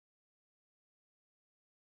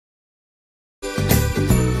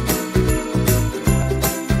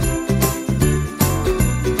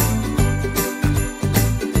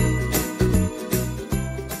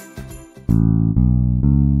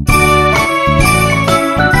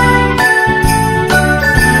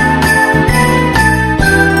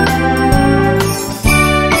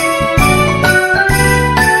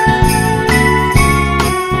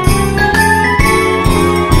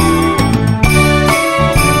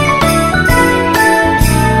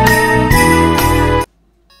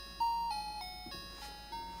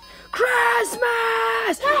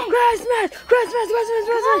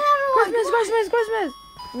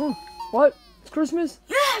What? It's Christmas?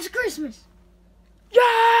 Yeah, it's Christmas.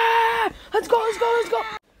 Yeah! Let's go, let's go, let's go.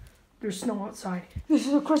 There's snow outside. This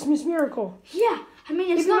is a Christmas miracle. Yeah, I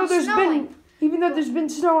mean, it's not snowing. Even though there's been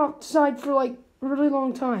snow outside for like a really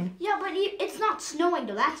long time. Yeah, but it's not snowing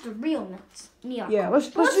though. That's the real miracle. Yeah, let's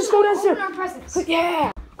just go downstairs. Open our presents.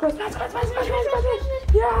 Yeah! Christmas, Christmas, Christmas, Christmas!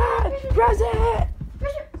 Yeah! Present!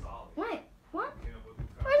 Wait, what?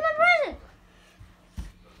 Where's my present?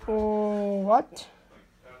 Oh, what?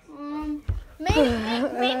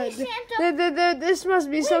 Maybe Santa. This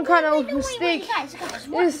must be some kind of mistake. Guys,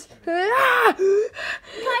 what? Guys,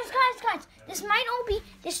 this might all be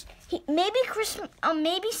this. Maybe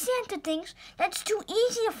maybe Santa thinks that's too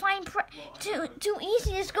easy to find. Too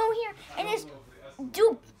easy to just go here and just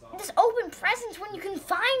open presents when you can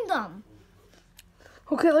find them.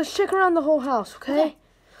 Okay, let's check around the whole house. Okay.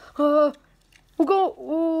 We'll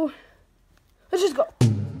go. Let's just go.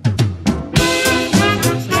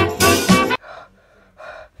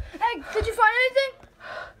 Hey, did you find anything?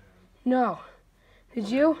 No. Did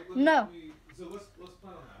you? No.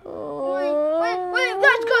 Wait,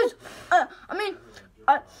 that's because, I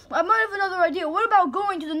might have another idea. What about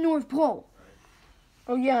going to the North Pole?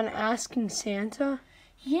 Oh, yeah, and asking Santa?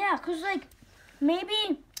 Yeah, because, like,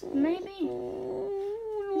 maybe.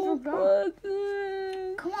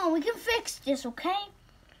 Come on, we can fix this, okay?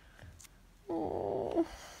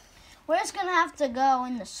 We're just going to have to go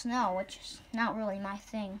in the snow, which is not really my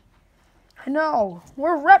thing. I know.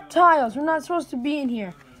 We're reptiles. We're not supposed to be in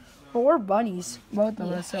here. But we're bunnies, both of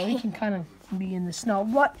us, so we can kind of be in the snow.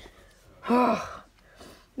 But we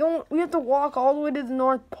have to walk all the way to the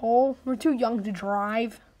North Pole. We're too young to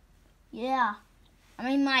drive. Yeah. I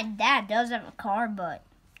mean, my dad does have a car, but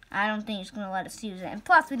I don't think he's going to let us use it. And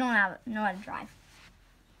plus, we don't know how to drive.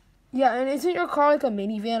 Yeah, and isn't your car like a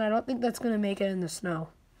minivan? I don't think that's going to make it in the snow.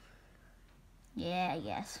 Yeah, I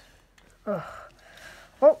guess. Ugh.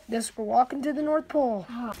 Oh, guess we're walking to the North Pole.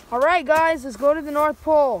 All right, guys, let's go to the North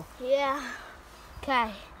Pole. Yeah.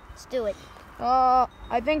 Okay, let's do it. I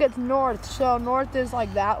think it's north, so north is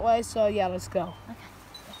like that way, so yeah, let's go.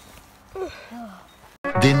 Okay.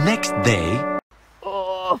 The next day.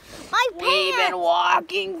 Oh, my pants! We've been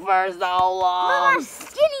walking for so long. But my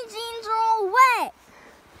skinny jeans are all wet.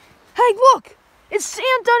 Hey, look! It's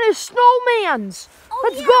Santa and his snowmans. Oh,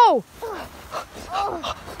 Let's yeah. go.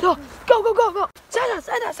 Oh. Go.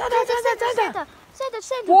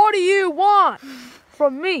 Santa. What do you want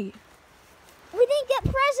from me? We didn't get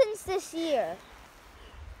presents this year.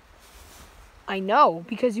 I know,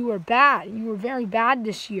 because you were bad. You were very bad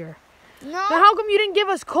this year. No. Now, how come you didn't give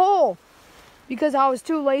us coal? Because I was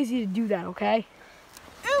too lazy to do that, okay?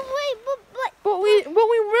 But we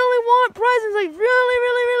really want presents. Like, really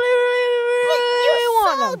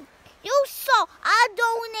want them. You saw, I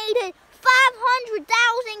donated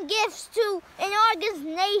 500,000 gifts to an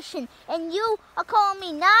organization, and you are calling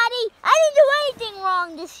me naughty? I didn't do anything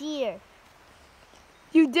wrong this year.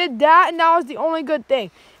 You did that, and that was the only good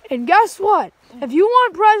thing. And guess what? If you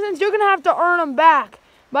want presents, you're going to have to earn them back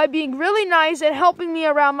by being really nice and helping me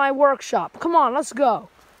around my workshop. Come on, let's go.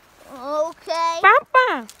 Okay.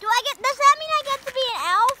 Papa. Does that mean I get to be an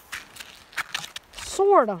elf?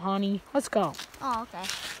 Sorta, honey. Let's go. Oh, okay.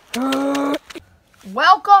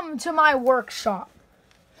 Welcome to my workshop.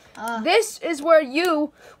 This is where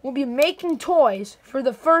you will be making toys for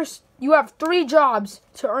the first. You have 3 jobs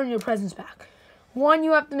to earn your presents back. 1,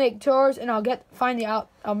 you have to make toys, and I'll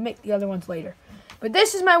make the other ones later. But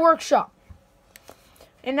this is my workshop.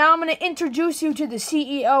 And now I'm going to introduce you to the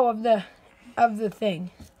CEO of the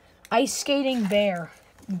thing. Ice skating bear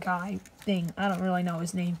guy thing. I don't really know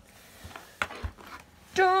his name.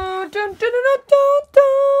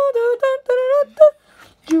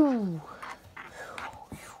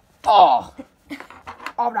 Oh.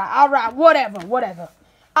 All right, whatever.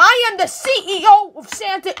 I am the CEO of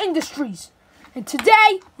Santa Industries. And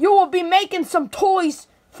today, you will be making some toys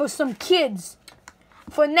for some kids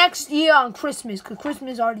for next year on Christmas. Because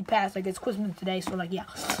Christmas already passed. Like, it's Christmas today, so like, yeah.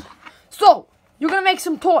 So, you're going to make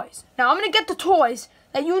some toys. Now, I'm going to get the toys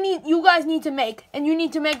that you guys need to make. And you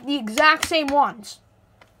need to make the exact same ones.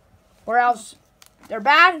 Or else, if they're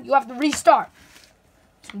bad, you have to restart.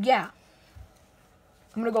 So, yeah.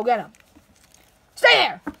 I'm going to go get them. Stay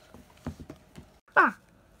there! How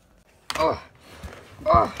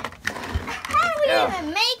do we even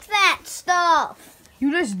make that stuff?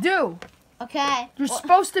 You just do. Okay. You're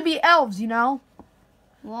supposed to be elves, you know?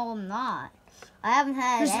 Well, I'm not. I haven't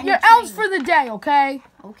had any You're elves for the day, okay?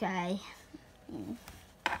 Okay.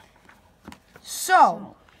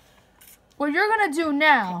 So, what you're going to do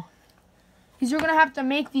now is you're going to have to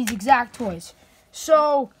make these exact toys.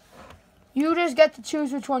 So, You just get to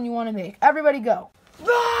choose which one you want to make. Everybody go.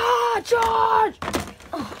 Ah, charge!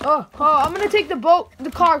 Oh, I'm gonna take the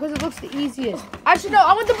car because it looks the easiest. Actually, no,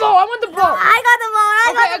 I want the boat. I want the boat.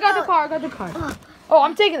 I got the boat. I got the car. Oh,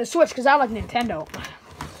 I'm taking the Switch because I like Nintendo.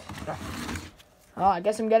 Oh, I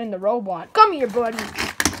guess I'm getting the robot. Come here, buddy.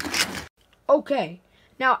 Okay,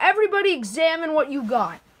 now everybody examine what you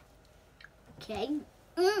got. Okay.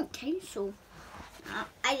 Okay, so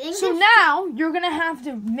I think So now you're gonna have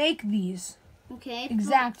to make these. Okay.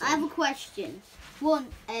 Exactly. I have a question. Well,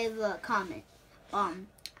 I have a comment.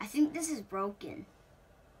 I think this is broken.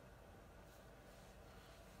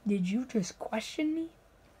 Did you just question me?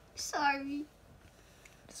 Sorry.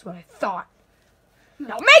 That's what I thought.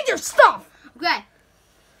 Now make your stuff! Okay.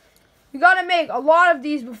 You gotta make a lot of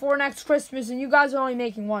these before next Christmas, and you guys are only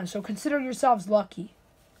making one, so consider yourselves lucky.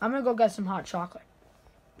 I'm gonna go get some hot chocolate.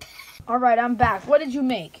 Alright, I'm back. What did you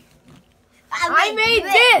make? I made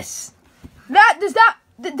this! Does that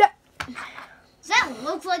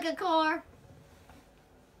look like a car?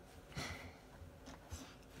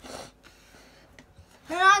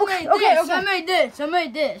 And I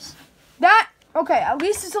made this. Okay, at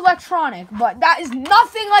least it's electronic, but that is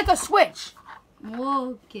nothing like a Switch.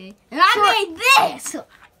 Okay. And I made this.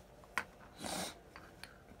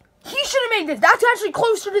 He should have made this. That's actually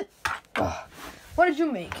closer to... What did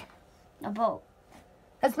you make? A boat.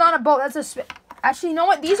 That's not a boat. That's a Switch. Actually, you know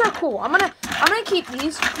what? These are cool. I'm gonna keep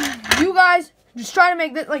these. You guys just try to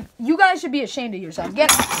make this. Like, you guys should be ashamed of yourselves. Okay,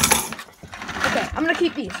 I'm gonna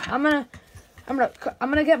keep these. I'm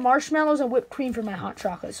gonna get marshmallows and whipped cream for my hot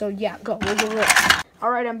chocolate. So yeah, go. All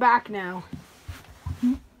right, I'm back now.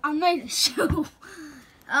 I made a shoe.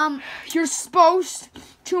 You're supposed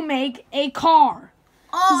to make a car.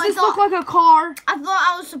 Oh, Does this look like a car? I thought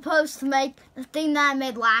I was supposed to make the thing that I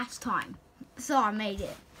made last time, so I made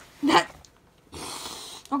it.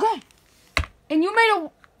 Okay. And you made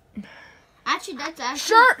a... Actually, that's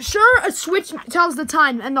actually... Sure, a Switch tells the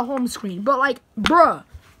time and the home screen, but like, bruh.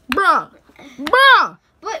 But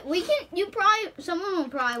someone will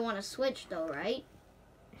probably want to Switch though, right?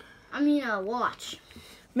 I mean, a watch.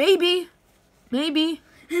 Maybe.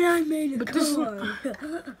 And I made a car.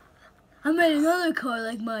 I made another car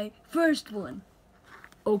like my first one.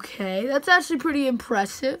 Okay, that's actually pretty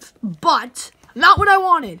impressive, but not what I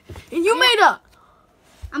wanted. And you made a...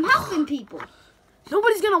 I'm helping people.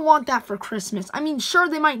 Nobody's gonna want that for Christmas. I mean, sure,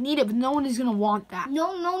 they might need it, but no one is gonna want that.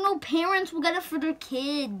 No. Parents will get it for their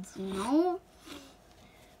kids, you know?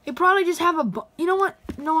 They probably just have a... You know what?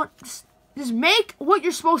 Just make what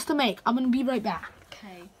you're supposed to make. I'm gonna be right back.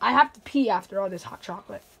 Okay. I have to pee after all this hot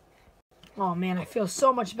chocolate. Oh, man, I feel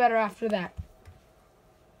so much better after that.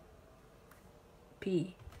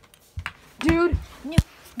 Pee. Dude,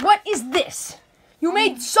 what is this? You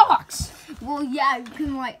made socks. Well, yeah,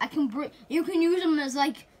 you can use them as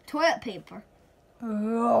like toilet paper.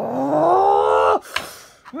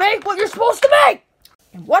 Make what you're supposed to make.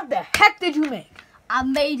 And what the heck did you make? I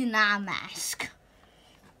made an eye mask.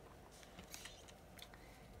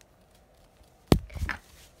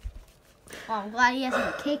 Well, I'm glad he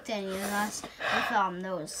hasn't kicked any of us with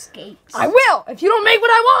those skates. I will if you don't make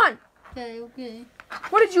what I want. Okay.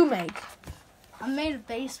 What did you make? I made a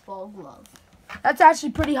baseball glove. That's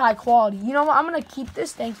actually pretty high quality. You know what? I'm gonna keep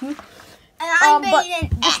this. Thank you. And I made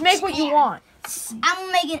an just make what you want.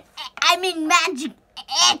 I made magic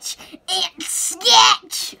etch and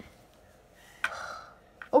sketch.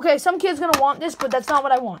 Okay, some kid's gonna want this, but that's not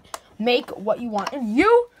what I want. Make what you want, and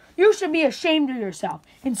you should be ashamed of yourself,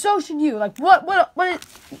 and so should you. Like what is?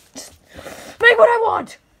 Make what I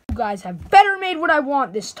want. You guys have better made what I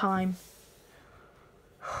want this time.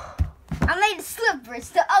 I made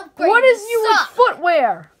slippers to upgrade. What is you with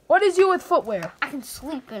footwear? What is you with footwear? I can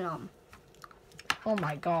sleep in them. Oh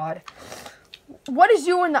my god. What is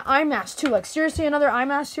you in the eye mask too? Like seriously, another eye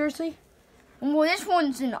mask? Seriously? Well, this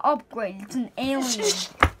one's an upgrade. It's an alien.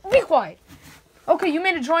 Be quiet. Okay, you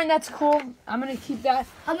made a drawing. That's cool. I'm gonna keep that.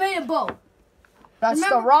 I made a boat. That's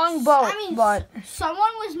the wrong boat. But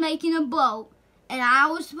someone was making a boat, and I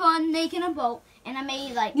was making a boat, and I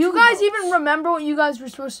made like. You guys even remember what you guys were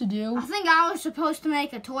supposed to do? I think I was supposed to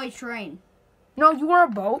make a toy train. No, you were a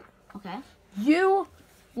boat. Okay. You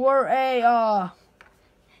were a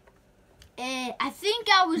I think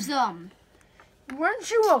I was Weren't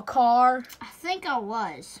you a car? I think I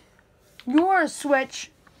was. You were a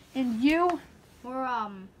Switch, and you were a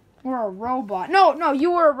robot. No,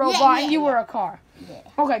 you were a robot and you were a car. Yeah.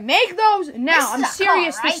 Okay, make those now. I'm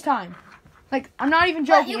serious car, right? This time. Like, I'm not even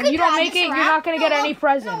joking. If you don't make it, you're not gonna get any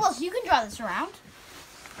presents. No, look, you can draw this around.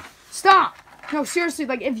 Stop. No, seriously.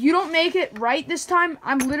 Like, if you don't make it right this time,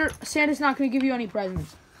 Santa's not gonna give you any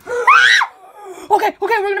presents. Okay, we're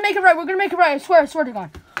gonna make it right. We're gonna make it right. I swear to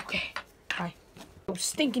God. Okay, hi. Those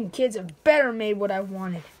stinking kids have better made what I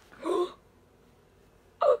wanted. I'm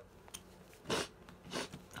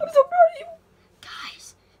so proud of you.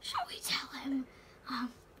 Guys, shall we tell him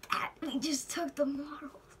that we just took the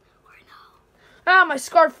models or no? Ah, my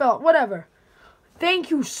scarf fell. Whatever.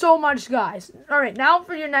 Thank you so much, guys. All right, now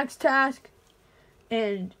for your next task.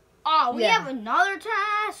 And Oh, we yeah. have another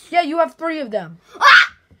task. Yeah, you have 3 of them.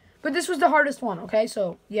 Ah! But this was the hardest one, okay?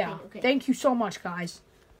 So, yeah. Okay. Thank you so much, guys.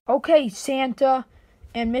 Okay, Santa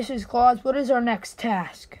and Mrs. Claus, what is our next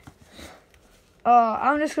task?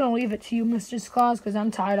 I'm just going to leave it to you, Mrs. Claus, because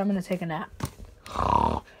I'm tired. I'm going to take a nap.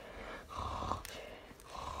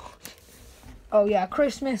 Oh, yeah,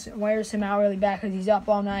 Christmas wears him out really bad because he's up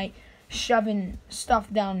all night shoving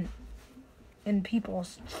stuff down in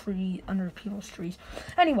people's tree, under people's trees.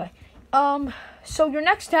 Anyway, so your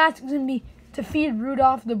next task is going to be to feed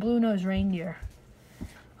Rudolph the Blue-Nosed Reindeer.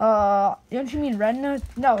 Don't you mean red nose?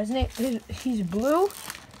 No, he's blue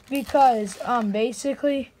because,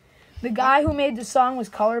 basically, the guy who made the song was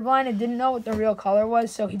colorblind and didn't know what the real color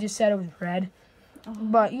was, so he just said it was red.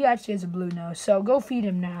 But he actually has a blue nose, so go feed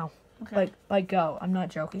him now. Okay. Like go. I'm not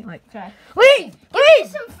joking. Like, Okay. leave! Give me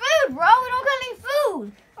some food, bro. We don't got any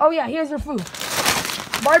food. Oh, yeah, here's your food.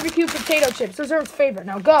 Barbecue potato chips. Those are his favorite.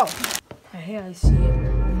 Now go. Hey, I see it.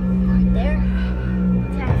 Right there.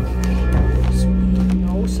 Okay. Sweet.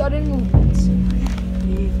 No sudden movements.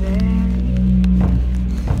 Be very...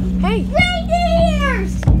 Hey!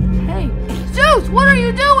 Reindeers! Hey! Zeus, what are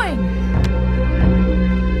you doing?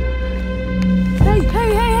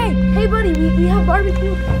 Hey, buddy, we have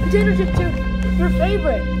barbecue potato chips too. Your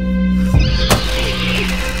favorite.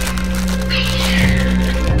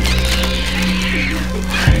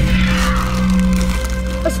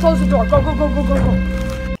 Let's close the door. Go.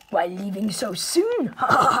 Why leaving so soon?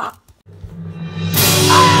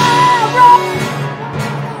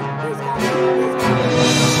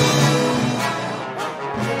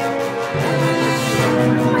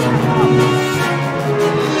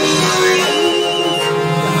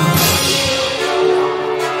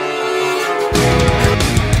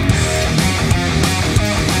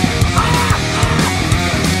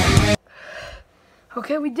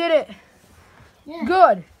 Okay, we did it. Yeah.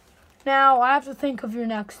 Good. Now, I have to think of your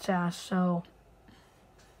next task, so...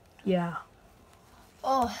 Yeah.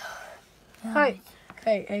 Oh.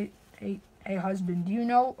 Hey, husband, do you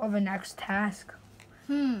know of a next task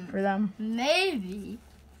for them? Maybe.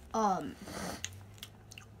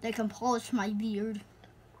 They can polish my beard.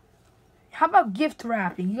 How about gift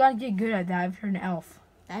wrapping? You gotta get good at that if you're an elf.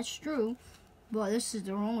 That's true. But this is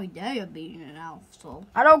their only day of being an elf, so.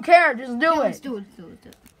 I don't care, just do Yeah, it. let's do it.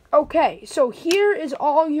 Okay, so here is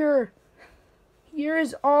all your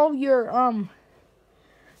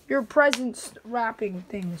presents wrapping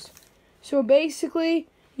things. So basically,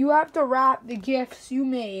 you have to wrap the gifts you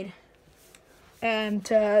made, and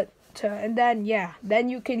then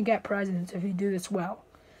you can get presents if you do this well.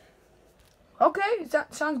 Okay,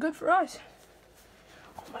 that sounds good for us.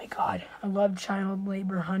 Oh my God, I love child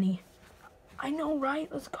labor, honey. I know, right?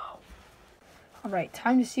 Let's go. All right,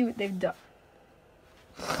 time to see what they've done.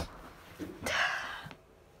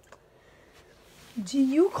 Do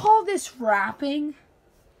you call this wrapping?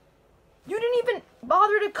 You didn't even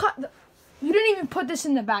bother to you didn't even put this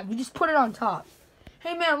in the bag. You just put it on top.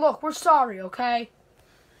 Hey man, look, we're sorry, okay?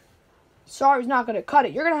 Sorry's not gonna cut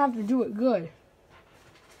it. You're gonna have to do it good.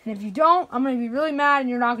 And if you don't, I'm gonna be really mad and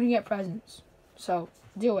you're not gonna get presents. So,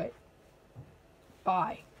 do it.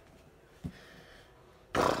 Bye.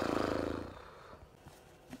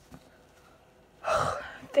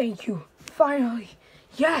 Thank you. Finally.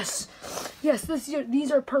 Yes. Yes,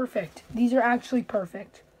 these are perfect. These are actually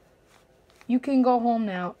perfect. You can go home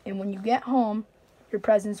now, and when you get home, your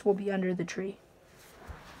presents will be under the tree.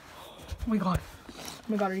 Oh my God. Oh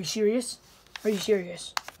my God, are you serious? Are you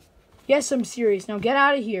serious? Yes, I'm serious. Now get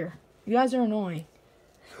out of here. You guys are annoying.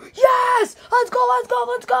 Yes! Let's go!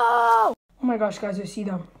 Oh my gosh, guys, I see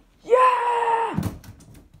them. Yeah!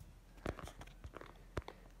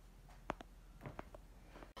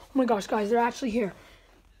 Oh my gosh, guys, they're actually here.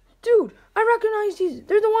 Dude, I recognize these.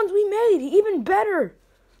 They're the ones we made. Even better.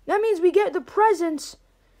 That means we get the presents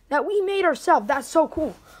that we made ourselves. That's so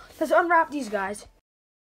cool. Let's unwrap these guys.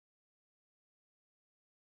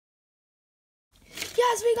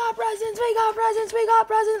 Yes, we got presents. We got presents. We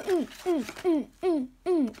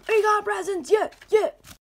got presents. Yeah.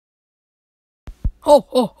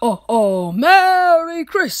 Ho. Merry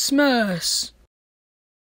Christmas.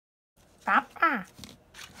 Papa.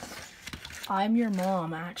 I'm your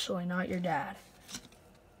mom, actually, not your dad.